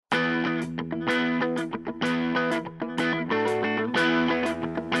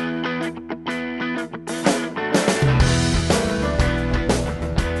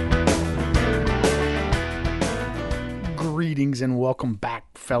Greetings and welcome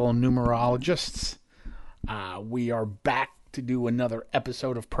back, fellow numerologists. We are back to do another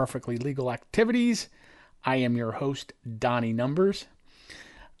episode of Perfectly Legal Activities. I am your host, Donnie Numbers.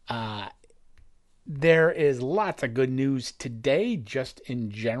 There is lots of good news today, just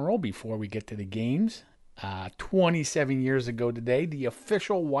in general, before we get to the games. 27 years ago today, the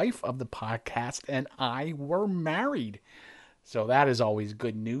official wife of the podcast and I were married. So that is always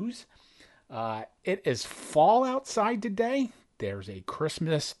good news. It is fall outside today. There's a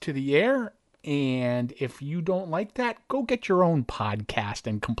Christmas to the air. And if you don't like that, go get your own podcast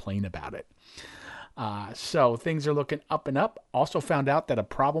and complain about it. So things are looking up and up. Also found out that a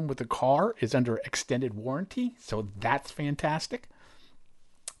problem with the car is under extended warranty. So that's fantastic.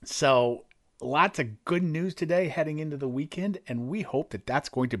 So lots of good news today heading into the weekend. And we hope that that's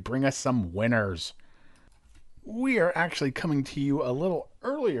going to bring us some winners. We are actually coming to you a little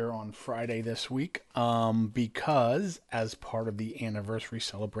earlier on Friday this week because as part of the anniversary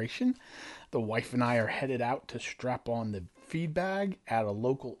celebration, the wife and I are headed out to strap on the feed bag at a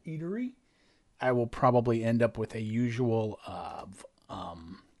local eatery. I will probably end up with a usual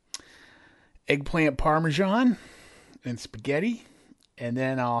eggplant parmesan and spaghetti, and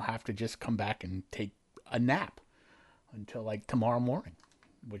then I'll have to just come back and take a nap until like tomorrow morning,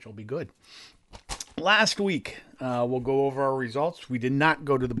 which will be good. Last week, we'll go over our results. We did not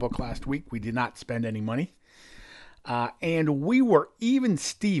go to the book last week. We did not spend any money. And we were even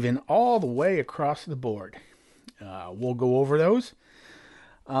Steven all the way across the board. We'll go over those.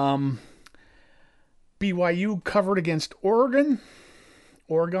 BYU covered against Oregon,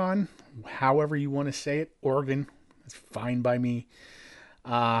 however you want to say it. Oregon, that's fine by me.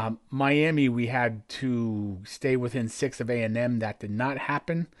 Miami, we had to stay within 6 of A&M. That did not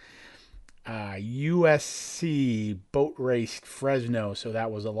happen. USC boat raced Fresno, so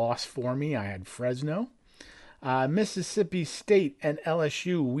that was a loss for me. I had Fresno. Mississippi State and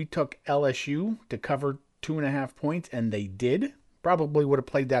LSU, we took LSU to cover 2.5 points, and they did. Probably would have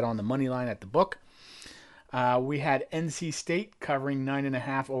played that on the money line at the book. We had NC State covering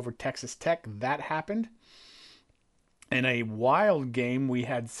 9.5 over Texas Tech. That happened. In a wild game, we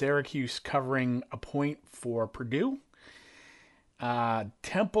had Syracuse covering a point for Purdue.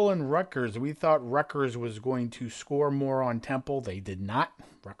 Temple and Rutgers. We thought Rutgers was going to score more on Temple. They did not.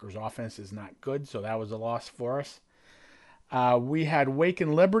 Rutgers' offense is not good, so that was a loss for us. We had Wake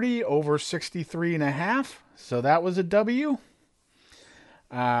and Liberty over 63.5, so that was a W.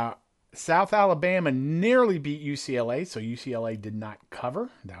 South Alabama nearly beat UCLA, so UCLA did not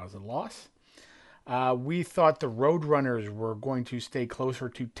cover. That was a loss. We thought the Roadrunners were going to stay closer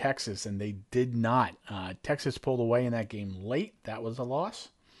to Texas, and they did not. Texas pulled away in that game late. That was a loss.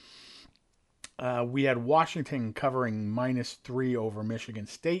 We had Washington covering -3 over Michigan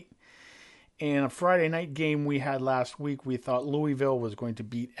State. And a Friday night game we had last week, we thought Louisville was going to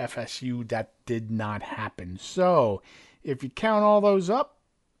beat FSU. That did not happen. So if you count all those up,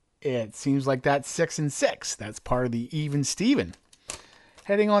 it seems like that's 6-6. That's part of the even Steven.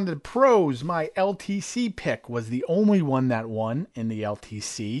 Heading on to the pros, my LTC pick was the only one that won in the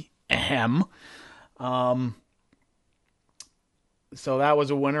LTC. Ahem. So that was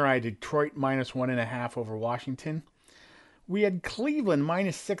a winner. I had Detroit -1.5 over Washington. We had Cleveland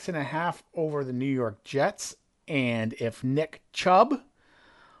 -6.5 over the New York Jets. And if Nick Chubb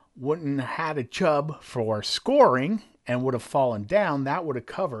wouldn't have had a Chubb for scoring and would have fallen down, that would have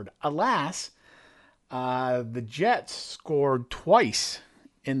covered. Alas, the Jets scored twice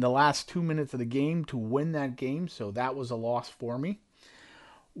in the last 2 minutes of the game to win that game, so that was a loss for me.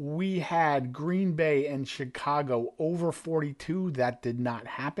 We had Green Bay and Chicago over 42. That did not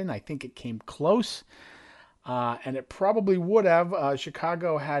happen. I think it came close, and it probably would have.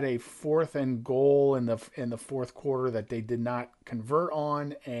 Chicago had a 4th and goal in the fourth quarter that they did not convert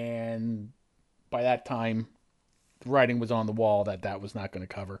on, and by that time, the writing was on the wall that was not going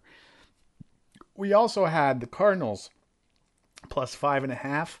to cover. We also had the Cardinals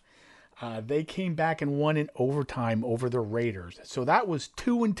 +5.5. They came back and won in overtime over the Raiders. So that was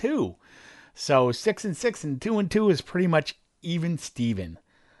 2-2. So 6-6 and 2-2 is pretty much even Steven.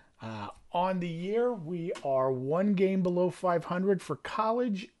 On the year, we are 1 game below 500 for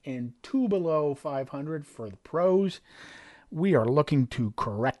college and 2 below 500 for the pros. We are looking to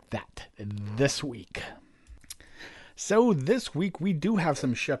correct that this week. So this week we do have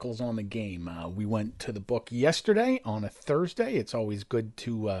some shekels on the game. We went to the book yesterday on a Thursday. It's always good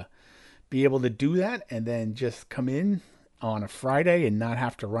to be able to do that and then just come in on a Friday and not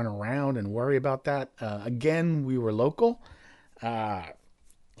have to run around and worry about that. Again, we were local.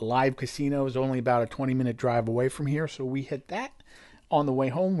 Live Casino is only about a 20-minute drive away from here, so we hit that. On the way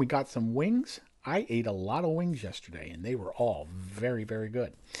home, we got some wings. I ate a lot of wings yesterday, and they were all very, very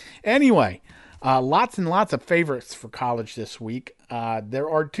good. Anyway, lots and lots of favorites for college this week. There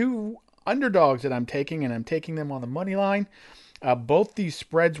are two underdogs that I'm taking, and I'm taking them on the money line. Both these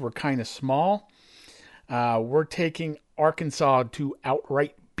spreads were kind of small. We're taking Arkansas to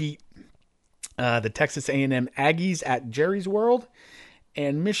outright beat the Texas A&M Aggies at Jerry's World,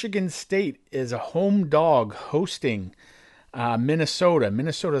 and Michigan State is a home dog hosting Minnesota.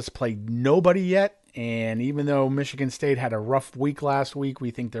 Minnesota's played nobody yet, and even though Michigan State had a rough week last week,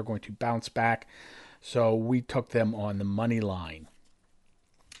 we think they're going to bounce back. So we took them on the money line.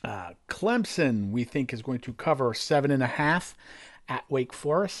 Clemson, we think, is going to cover 7.5 at Wake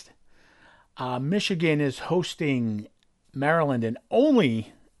Forest. Michigan is hosting Maryland and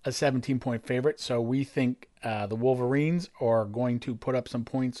only a 17-point favorite, so we think the Wolverines are going to put up some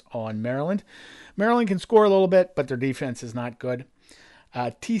points on Maryland. Maryland can score a little bit, but their defense is not good.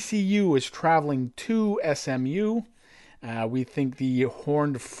 TCU is traveling to SMU. We think the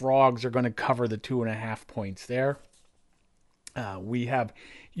Horned Frogs are going to cover the 2.5 points there. We have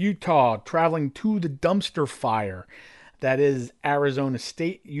Utah traveling to the dumpster fire. That is Arizona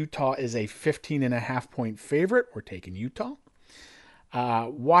State. Utah is a 15.5-point favorite. We're taking Utah.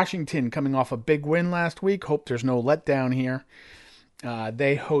 Washington coming off a big win last week. Hope there's no letdown here.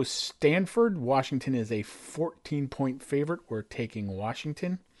 They host Stanford. Washington is a 14-point favorite. We're taking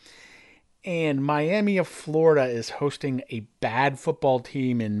Washington. And Miami of Florida is hosting a bad football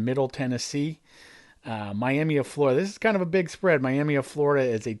team in Middle Tennessee. Miami of Florida. This is kind of a big spread. Miami of Florida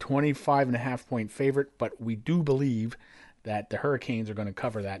is a 25.5-point favorite, but we do believe that the Hurricanes are going to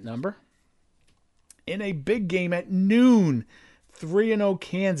cover that number. In a big game at noon, 3-0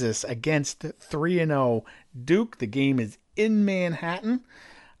 Kansas against 3-0 Duke. The game is in Manhattan.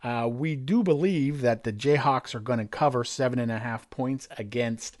 We do believe that the Jayhawks are going to cover 7.5 points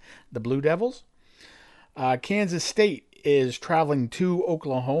against the Blue Devils. Kansas State is traveling to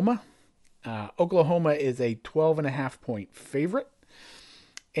Oklahoma. Oklahoma is a 12.5-point favorite.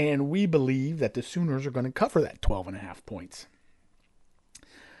 And we believe that the Sooners are going to cover that 12.5 points.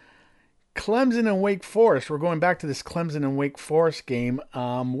 Clemson and Wake Forest. We're going back to this Clemson and Wake Forest game.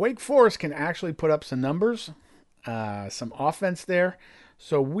 Wake Forest can actually put up some numbers, some offense there.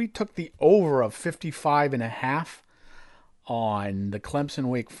 So we took the over of 55.5 on the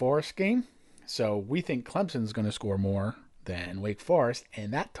Clemson-Wake Forest game. So we think Clemson's going to score more than Wake Forest,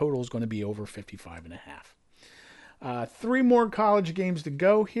 and that total is going to be over 55.5. 3 more college games to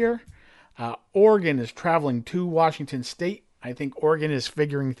go here. Oregon is traveling to Washington State. I think Oregon is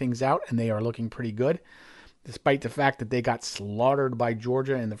figuring things out, and they are looking pretty good, despite the fact that they got slaughtered by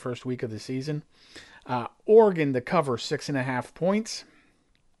Georgia in the first week of the season. Oregon to cover 6.5 points.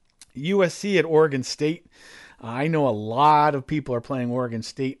 USC at Oregon State. I know a lot of people are playing Oregon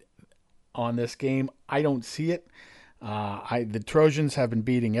State on this game. I don't see it. The Trojans have been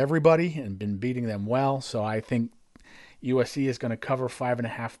beating everybody and been beating them well, so I think USC is going to cover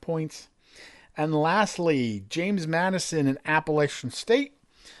 5.5 points. And lastly, James Madison and Appalachian State.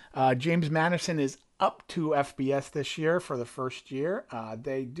 James Madison is up to FBS this year for the first year.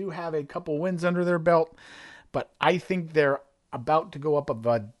 They do have a couple wins under their belt, but I think they're about to go up of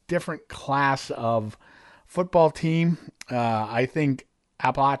a different class of football team. I think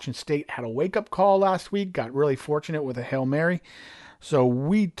Appalachian State had a wake-up call last week, got really fortunate with a Hail Mary. So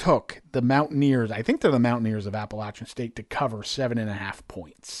we took the Mountaineers, I think they're the Mountaineers of Appalachian State, to cover 7.5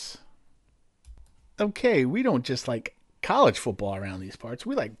 points. Okay, we don't just like college football around these parts.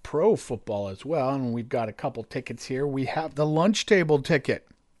 We like pro football as well, and we've got a couple tickets here. We have the lunch table ticket.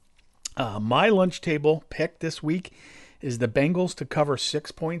 My lunch table pick this week is the Bengals to cover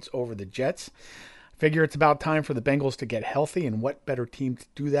 6 points over the Jets. Figure it's about time for the Bengals to get healthy, and what better team to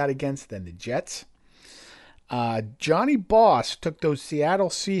do that against than the Jets? Johnny Boss took those Seattle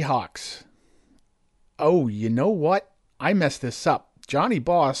Seahawks. Oh, you know what? I messed this up. Johnny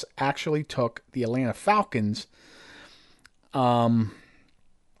Boss actually took the Atlanta Falcons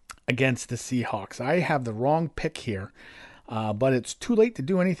against the Seahawks. I have the wrong pick here, but it's too late to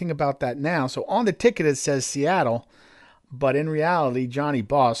do anything about that now. So on the ticket it says Seattle, but in reality, Johnny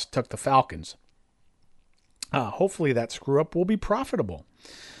Boss took the Falcons. Hopefully that screw-up will be profitable.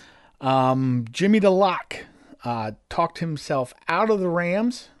 Jimmy DeLock talked himself out of the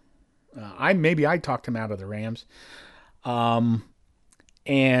Rams. Maybe I talked him out of the Rams.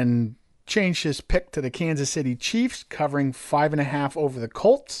 And changed his pick to the Kansas City Chiefs, covering 5.5 over the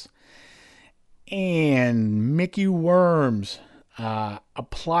Colts. And Mickey Worms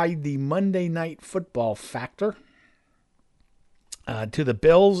applied the Monday Night Football factor to the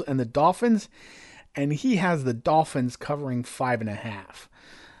Bills and the Dolphins, and he has the Dolphins covering 5.5.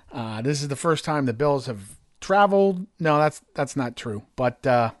 This is the first time the Bills have traveled. No, that's not true. But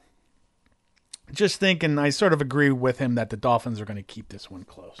just thinking, I sort of agree with him that the Dolphins are going to keep this one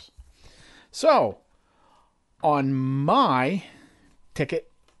close. So, on my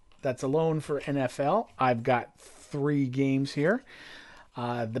ticket that's alone for NFL, I've got 3 games here.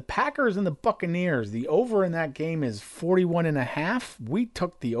 The Packers and the Buccaneers, the over in that game is 41.5. We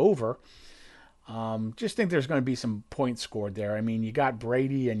took the over. Just think there's going to be some points scored there. I mean, you got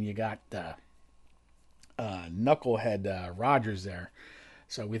Brady and you got knucklehead Rodgers there.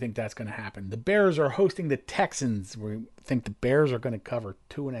 So we think that's going to happen. The Bears are hosting the Texans. We think the Bears are going to cover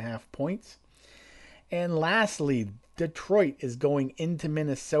 2.5 points. And lastly, Detroit is going into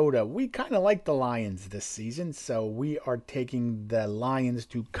Minnesota. We kind of like the Lions this season, so we are taking the Lions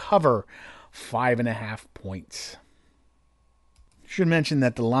to cover 5.5 points. Should mention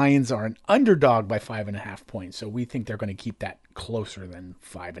that the Lions are an underdog by 5.5 points, so we think they're going to keep that closer than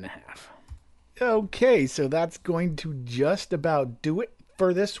 5.5. Okay, so that's going to just about do it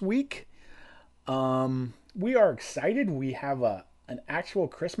for this week. We are excited. We have an actual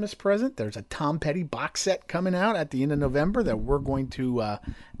Christmas present. There's a Tom Petty box set coming out at the end of November that we're going to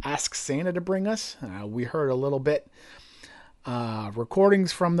ask Santa to bring us. We heard a little bit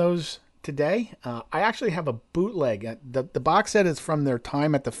recordings from those today. I actually have a bootleg. The box set is from their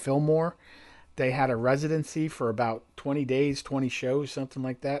time at the Fillmore. They had a residency for about 20 days, 20 shows, something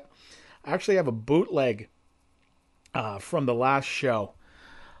like that. I actually have a bootleg from the last show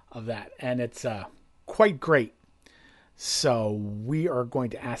of that, and it's quite great. So we are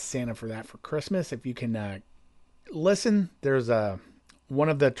going to ask Santa for that for Christmas. If you can listen, there's one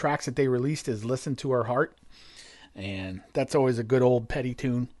of the tracks that they released is "Listen to Her Heart," and that's always a good old Petty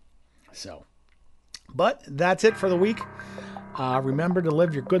tune. So, but that's it for the week. Remember to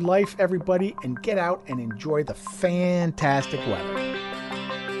live your good life, everybody, and get out and enjoy the fantastic weather.